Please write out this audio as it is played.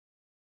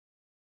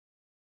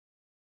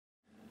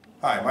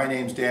Hi, my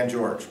name's Dan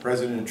George,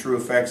 President of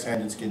TrueFX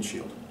Hand and Skin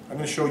Shield. I'm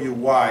going to show you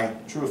why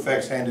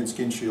TrueFX Hand and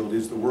Skin Shield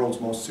is the world's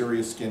most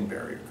serious skin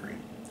barrier cream.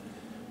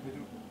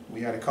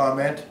 We had a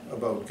comment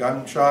about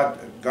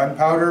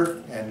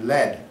gunpowder and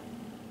lead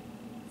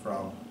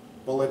from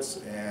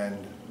bullets and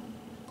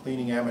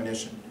cleaning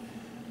ammunition.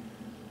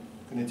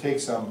 I'm going to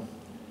take some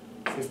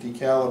 50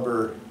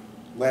 caliber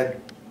lead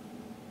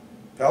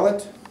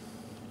pellet,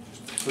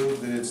 just to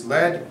prove that it's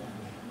lead.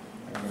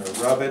 I'm going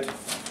to rub it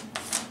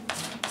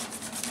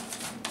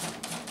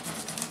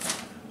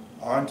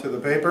onto the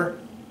paper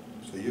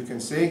so you can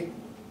see.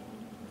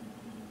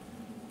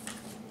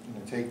 I'm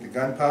going to take the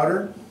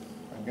gunpowder.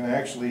 I'm going to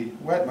actually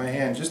wet my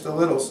hand just a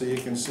little so you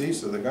can see,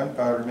 so the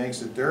gunpowder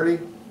makes it dirty.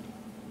 I'm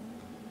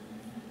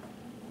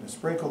going to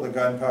sprinkle the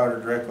gunpowder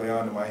directly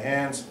onto my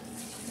hands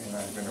and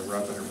I'm going to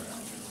rub it around.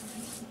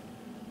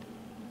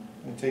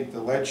 I'm going to take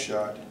the lead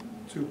shot,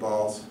 2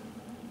 balls,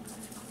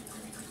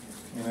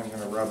 and I'm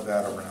going to rub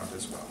that around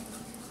as well.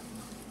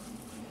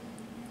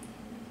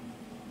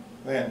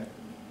 Then,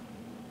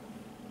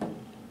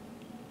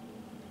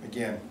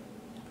 again,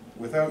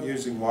 without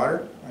using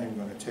water, I'm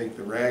going to take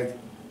the rag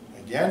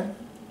again.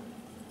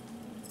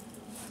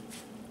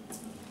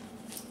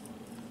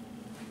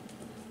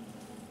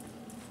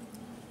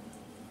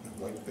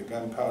 Wipe the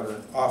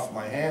gunpowder off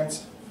my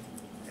hands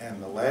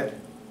and the lead.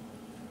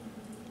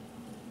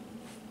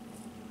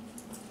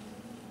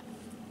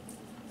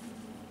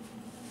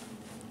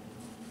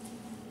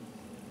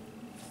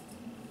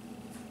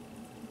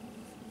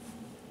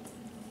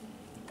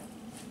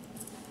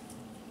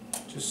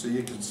 Just so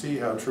you can see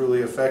how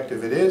truly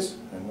effective it is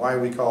and why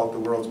we call it the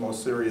world's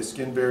most serious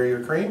skin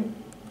barrier cream.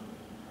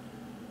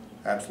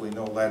 Absolutely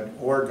no lead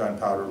or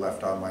gunpowder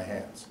left on my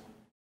hands.